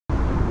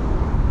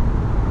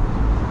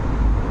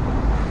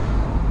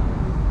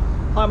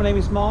Hi, my name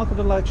is Mark and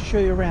I'd like to show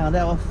you around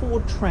our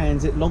Ford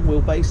Transit long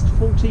wheelbase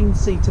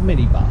 14-seater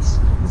minibus.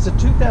 This is a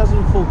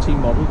 2014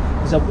 model,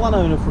 it's a one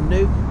owner from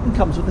new and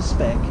comes with a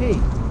spare key.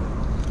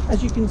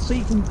 As you can see,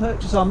 you can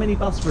purchase our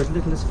minibus for as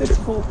little as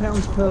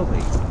 £54 per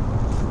week.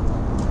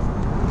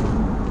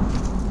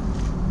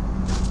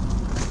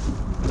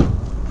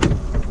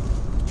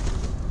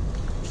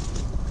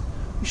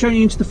 Showing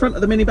you into the front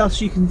of the minibus,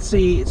 you can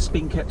see it's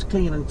been kept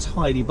clean and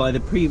tidy by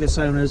the previous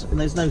owners and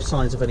there's no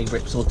signs of any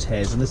rips or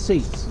tears in the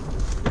seats.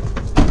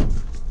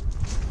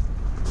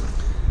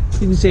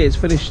 You can see it's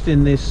finished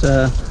in this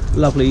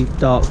lovely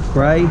dark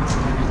grey.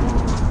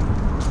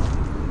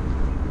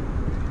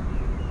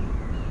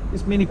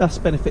 This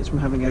minibus benefits from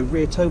having a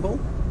rear tow ball.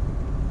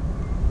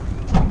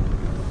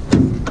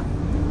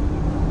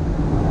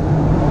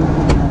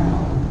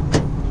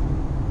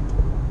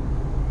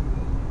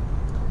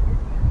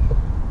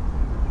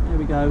 There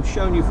we go,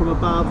 showing you from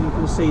above, you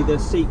can see the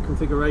seat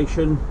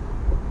configuration.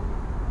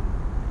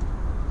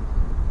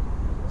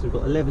 So we've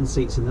got 11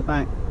 seats in the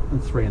back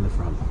and 3 in the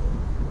front.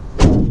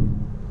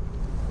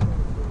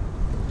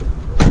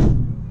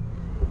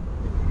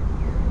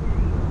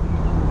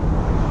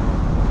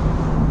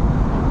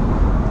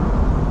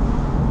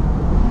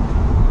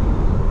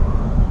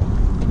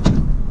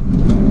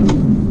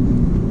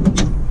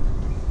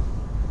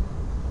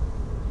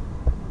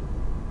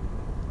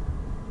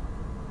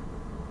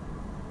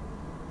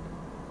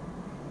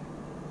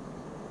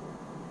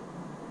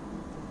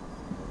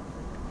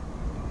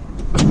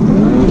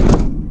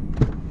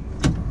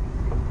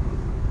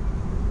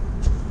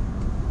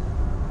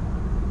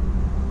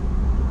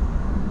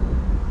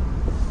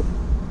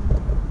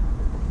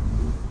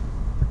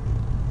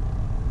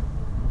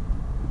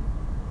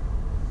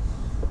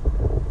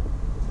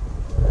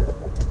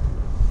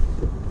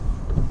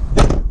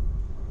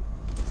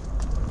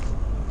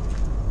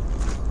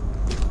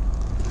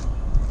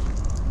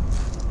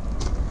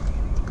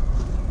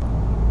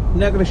 I'm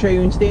now going to show you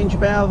into the engine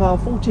bay of our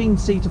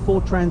 14-seater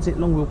Ford Transit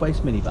long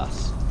wheelbase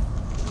minibus.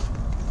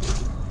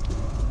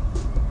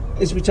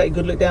 As we take a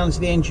good look down into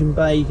the engine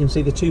bay, you can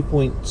see the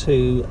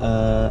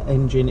 2.2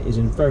 engine is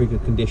in very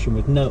good condition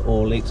with no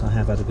oil leaks. I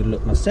have had a good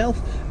look myself,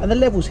 and the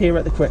levels here are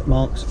at the correct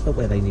marks at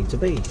where they need to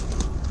be.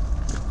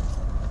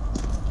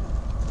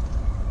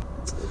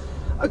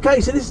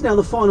 Okay, so this is now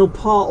the final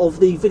part of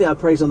the video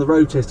appraisal on the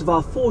road test of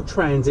our Ford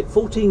Transit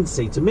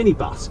 14-seater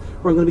minibus,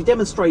 where I'm going to be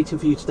demonstrating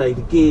for you today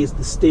the gears,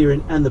 the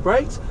steering and the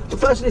brakes. But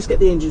first, let's get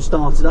the engine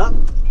started up.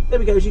 There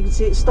we go, as you can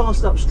see, it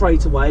started up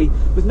straight away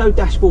with no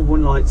dashboard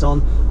warning lights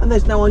on, and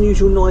there's no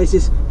unusual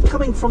noises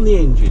coming from the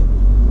engine.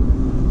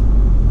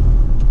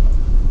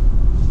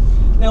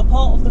 Now,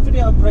 part of the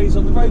video appraisal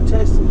on the road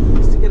test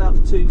is to get up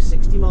to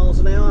 60 miles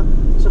an hour,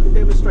 so I can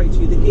demonstrate to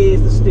you the gears,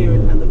 the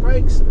steering and the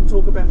brakes, and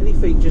talk about any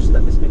features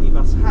that this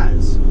minibus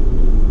has.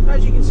 Now,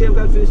 as you can see, I'm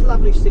going through this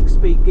lovely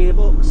 6-speed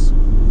gearbox.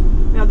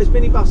 Now, this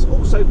minibus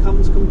also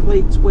comes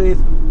complete with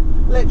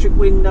electric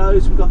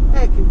windows, we've got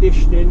air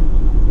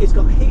conditioning, it's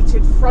got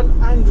heated front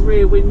and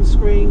rear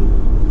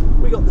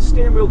windscreen, we've got the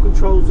steering wheel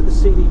controls with the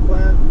CD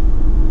player.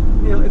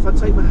 Now, if I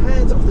take my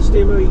hands off the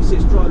steering wheel, you can see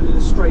it's driving in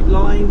a straight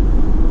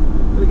line.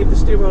 I'm going to give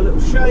the steering wheel a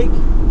little shake.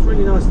 It's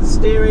really nice, the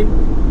steering.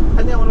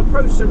 And now on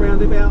approach to the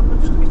roundabout, I'm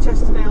just going to be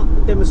testing out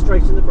and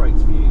demonstrating the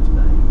brakes for you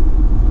today.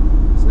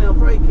 So now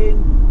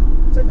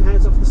braking, take my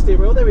hands off the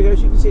steering wheel. There we go,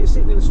 as you can see it's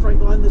sitting in a straight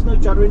line, there's no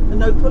juddering and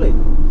no pulling.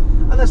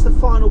 And that's the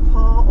final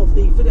part of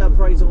the video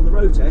appraisal on the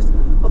road test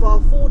of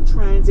our Ford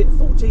Transit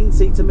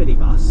 14-seater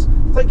minibus.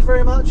 Thank you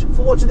very much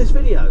for watching this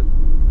video.